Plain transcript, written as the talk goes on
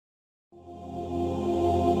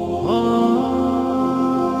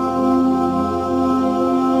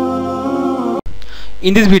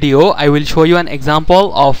In this video, I will show you an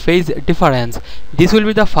example of phase difference. This will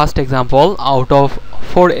be the first example out of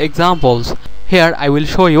 4 examples. Here I will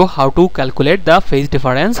show you how to calculate the phase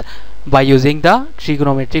difference by using the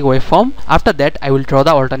trigonometric waveform. After that, I will draw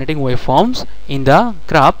the alternating waveforms in the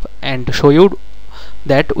graph and show you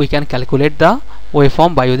that we can calculate the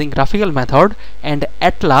waveform by using graphical method, and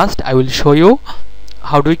at last I will show you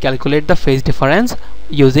how do we calculate the phase difference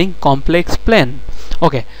using complex plane.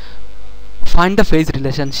 Okay, find the phase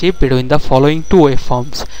relationship between the following two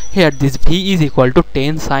waveforms. Here this V is equal to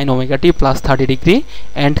 10 sine omega t plus 30 degree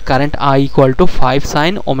and current I equal to 5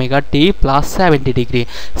 sine omega t plus 70 degree.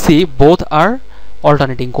 See, both are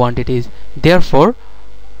alternating quantities, therefore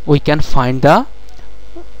we can find the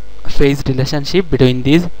phase relationship between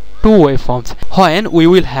these two waveforms. When we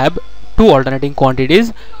will have two alternating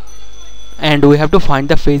quantities and we have to find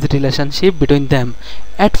the phase relationship between them,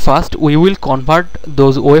 at first we will convert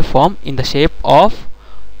those waveform in the shape of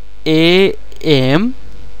am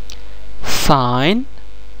sine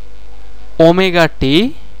omega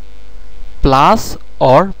t plus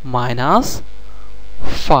or minus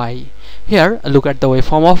phi. Here look at the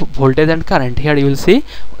waveform of voltage and current. Here you will see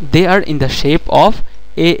they are in the shape of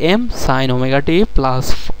am sine omega t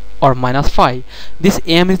plus or minus phi. This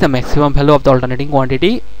am is the maximum value of the alternating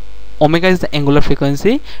quantity, omega is the angular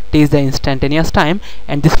frequency, t is the instantaneous time,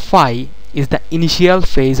 and this phi is the initial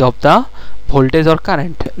phase of the voltage or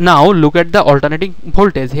current. Now look at the alternating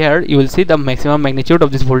voltage. Here you will see the maximum magnitude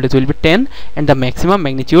of this voltage will be 10 and the maximum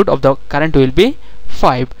magnitude of the current will be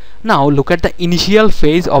 5. Now look at the initial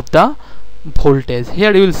phase of the voltage.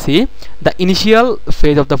 Here you will see the initial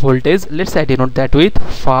phase of the voltage, let's say denote that with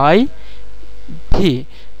phi v,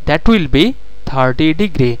 that will be 30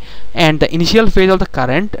 degree, and the initial phase of the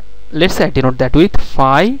current, let's say denote that with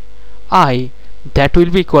phi I, that will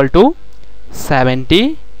be equal to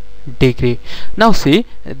 70 degree. Now see,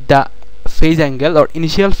 the phase angle or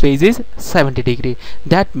initial phase is 70 degree.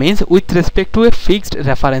 That means with respect to a fixed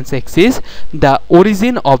reference axis, the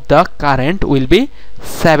origin of the current will be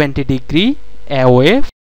 70 degree away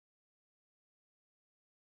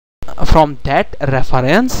from that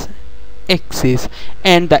reference axis,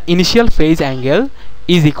 and the initial phase angle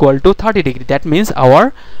is equal to 30 degree. That means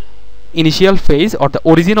our initial phase or the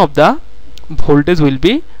origin of the voltage will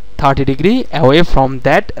be 30 degree away from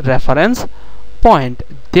that reference point.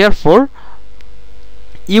 Therefore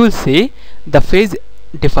you will see the phase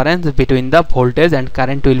difference between the voltage and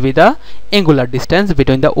current will be the angular distance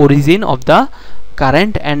between the origin of the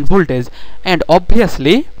current and voltage, and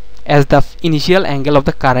obviously as the initial angle of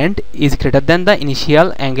the current is greater than the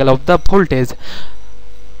initial angle of the voltage,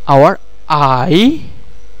 our I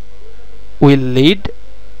will lead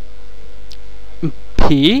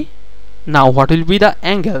P. Now what will be the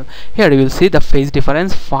angle? Here you will see the phase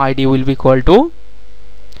difference phi d will be equal to,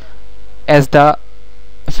 as the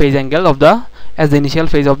phase angle of the, as the initial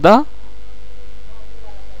phase of the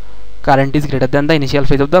current is greater than the initial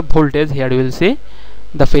phase of the voltage, here you will see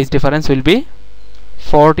the phase difference will be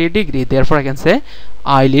 40 degree. Therefore I can say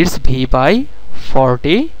I leads V by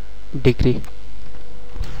 40 degree.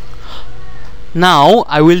 Now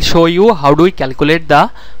I will show you how do we calculate the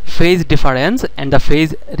phase difference and the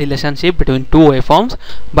phase relationship between two waveforms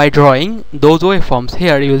by drawing those waveforms.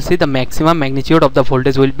 Here you will see the maximum magnitude of the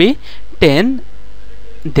voltage will be 10.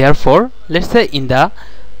 Therefore let's say in the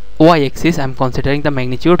y-axis I am considering the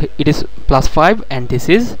magnitude, it is plus 5 and this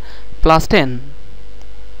is plus 10.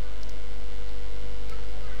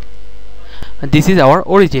 This is our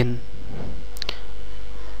origin,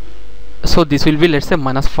 so this will be, let's say,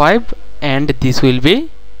 minus 5 and this will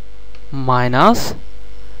be minus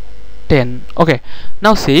 10. Okay,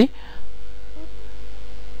 now see,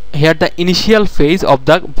 here the initial phase of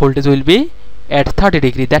the voltage will be at 30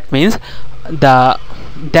 degree. That means the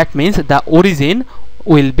origin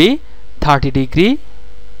will be 30 degree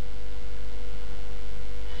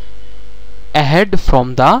ahead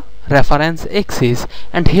from the reference axis,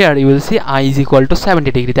 and here you will see I is equal to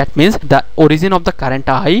 70 degree. That means the origin of the current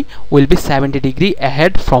I will be 70 degree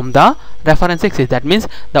ahead from the reference axis. That means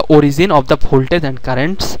the origin of the voltage and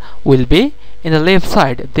currents will be in the left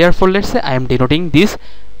side. Therefore let's say I am denoting this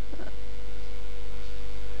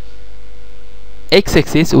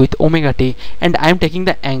x-axis with omega t, and I am taking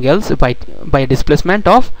the angles by a displacement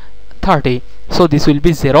of 30. So this will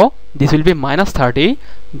be 0, this will be minus 30,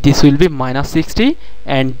 this will be minus 60,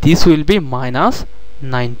 and this will be minus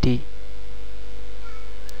 90.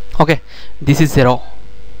 Okay, this is 0,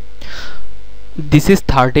 this is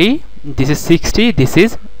 30, this is 60, this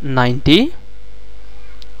is 90,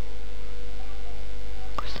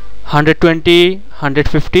 120,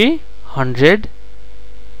 150,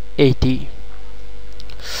 180.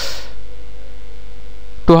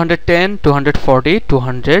 210, 240,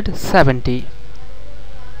 270,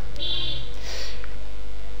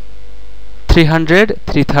 300,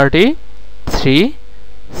 330,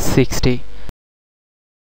 360.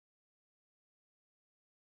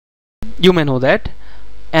 You may know that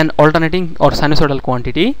an alternating or sinusoidal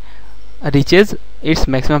quantity reaches its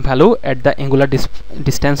maximum value at the angular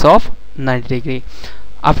distance of 90 degree.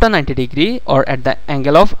 After 90 degree or at the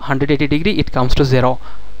angle of 180 degree, it comes to 0.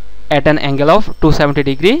 At an angle of 270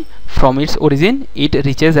 degree from its origin, it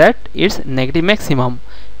reaches at its negative maximum,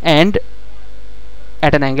 and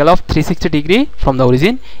at an angle of 360 degree from the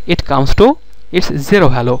origin, it comes to its 0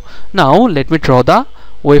 value. Now let me draw the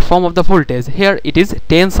waveform of the voltage. Here it is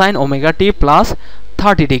 10 sine omega t plus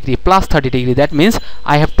 30 degree, plus 30 degree. That means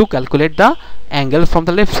I have to calculate the angle from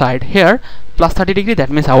the left side. Here plus 30 degree, that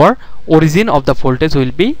means our origin of the voltage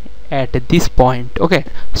will be at this point. Okay,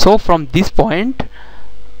 so from this point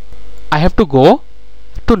I have to go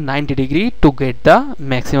to 90 degree to get the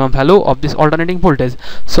maximum value of this alternating voltage.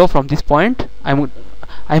 So from this point I'm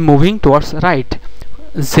moving towards right.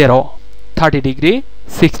 0, 30 degree,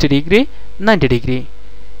 60 degree, 90 degree.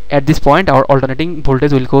 At this point our alternating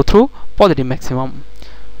voltage will go through positive maximum.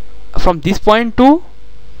 From this point to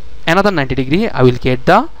another 90 degree, I will get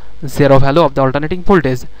the 0 value of the alternating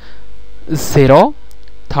voltage. 0,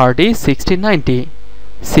 30, 60, 90.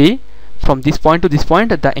 See, from this point to this point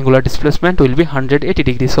the angular displacement will be 180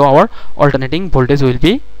 degrees, so our alternating voltage will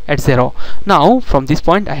be at 0. Now from this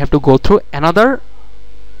point I have to go through another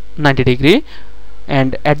 90 degree,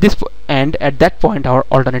 and at that point our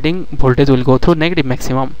alternating voltage will go through negative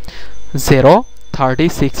maximum. 0, 30,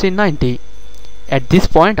 60, 90. At this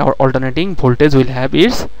point our alternating voltage will have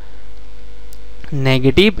its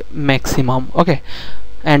negative maximum. Okay,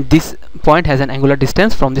 and this point has an angular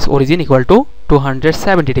distance from this origin equal to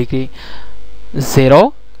 270 degree.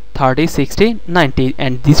 0, 30, 60, 90,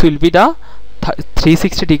 and this will be the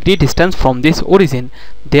 360 degree distance from this origin.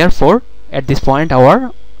 Therefore at this point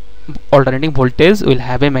our alternating voltage will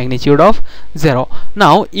have a magnitude of 0.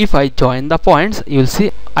 Now if I join the points, you will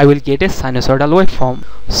see I will get a sinusoidal waveform.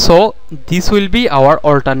 So this will be our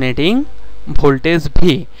alternating voltage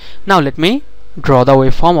V. Now let me draw the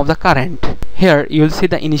waveform of the current. Here you will see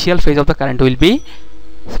the initial phase of the current will be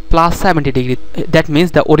plus 70 degree. That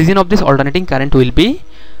means the origin of this alternating current will be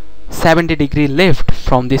 70 degree left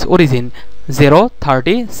from this origin. 0,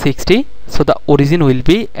 30, 60. So the origin will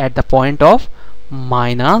be at the point of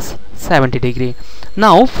minus 70 degree.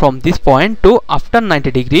 Now from this point to after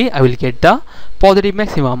 90 degree I will get the positive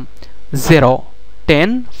maximum. 0,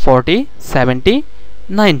 10, 40, 70,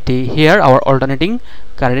 90. Here our alternating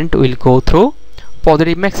current will go through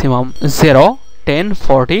positive maximum. 0, 10,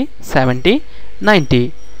 40, 70,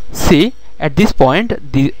 90. See, at this point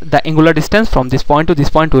the angular distance from this point to this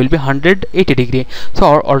point will be 180 degree. So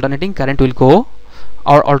our alternating current will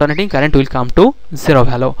come to 0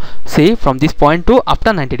 value. See, from this point to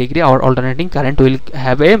after 90 degree our alternating current will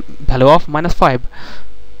have a value of minus 5.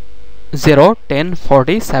 0, 10,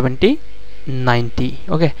 40, 70, 90.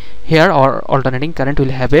 Okay, here our alternating current will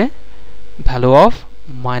have a value of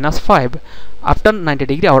minus 5. After 90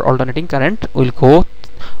 degree our alternating current will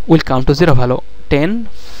come to 0 value. 10,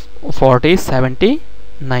 40, 70,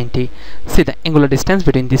 90. See, the angular distance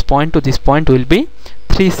between this point to this point will be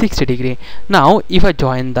 360 degree. Now if I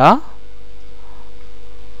join the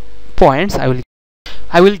points,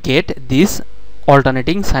 I will get this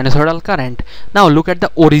alternating sinusoidal current. Now look at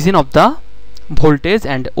the origin of the voltage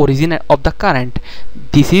and origin of the current.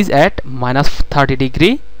 This is at minus 30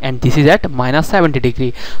 degree and this is at minus 70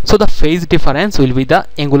 degree. So the phase difference will be the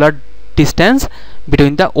angular distance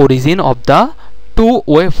between the origin of the two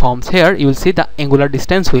waveforms. Here you will see the angular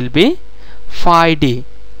distance will be phi d,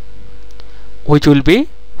 which will be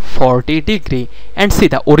 40 degree, and see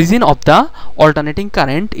the origin of the alternating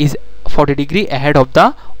current is 40 degree ahead of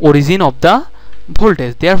the origin of the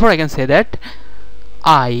voltage. Therefore I can say that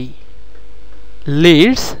I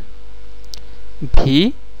leads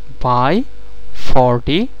V by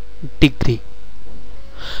 40 degree.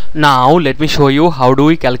 Now let me show you how do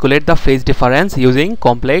we calculate the phase difference using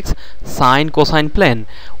complex sine-cosine plane.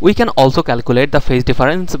 We can also calculate the phase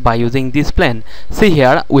difference by using this plane. See,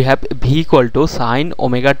 here we have V equal to sine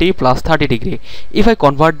omega t plus 30 degree. If I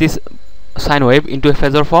convert this sine wave into a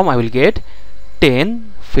phasor form, I will get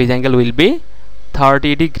 10, phase angle will be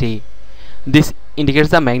 30 degree. This indicates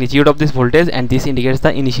the magnitude of this voltage and this indicates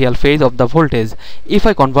the initial phase of the voltage. If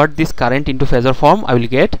I convert this current into phasor form, I will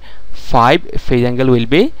get 5, phase angle will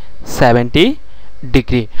be 70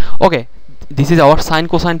 degree. Okay, this is our sine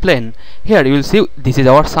cosine plane. Here you will see this is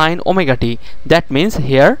our sine omega t. That means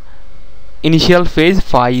here initial phase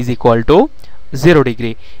phi is equal to 0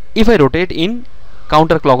 degree. If I rotate in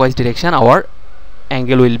counterclockwise direction, our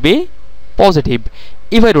angle will be positive.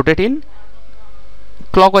 If I rotate in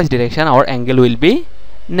clockwise direction, our angle will be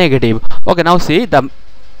negative. Okay, now see, the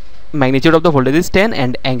magnitude of the voltage is 10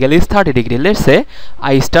 and angle is 30 degree. Let's say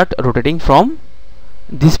I start rotating from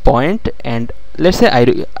this point, and let's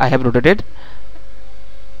say I have rotated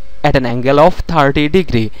at an angle of 30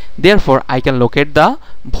 degree. Therefore I can locate the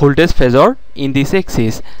voltage phasor in this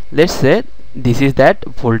axis. Let's say this is that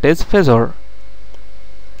voltage phasor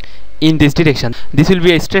in this direction. This will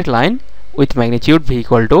be a straight line with magnitude V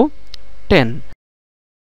equal to 10.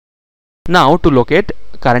 Now to locate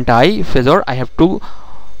current I phasor, I have to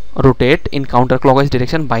rotate in counterclockwise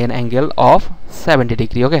direction by an angle of 70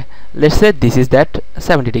 degree. Okay, let's say this is that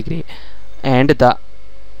 70 degree, and the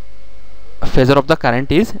phasor of the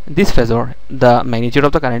current is this phasor. The magnitude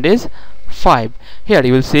of the current is 5. Here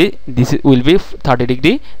you will see this will be 30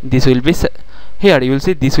 degree, this will be here you will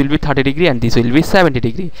see this will be 30 degree and this will be 70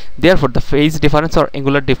 degree. Therefore the phase difference or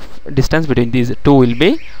angular distance between these two will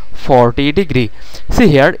be 40 degree. See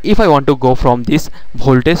here, if I want to go from this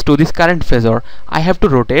voltage to this current phasor, I have to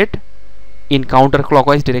rotate in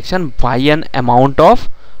counterclockwise direction by an amount of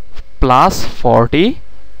plus 40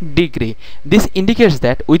 degree. This indicates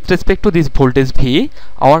that with respect to this voltage V,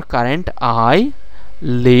 our current I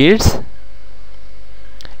leads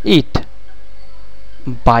it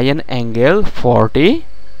by an angle 40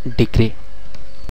 degree.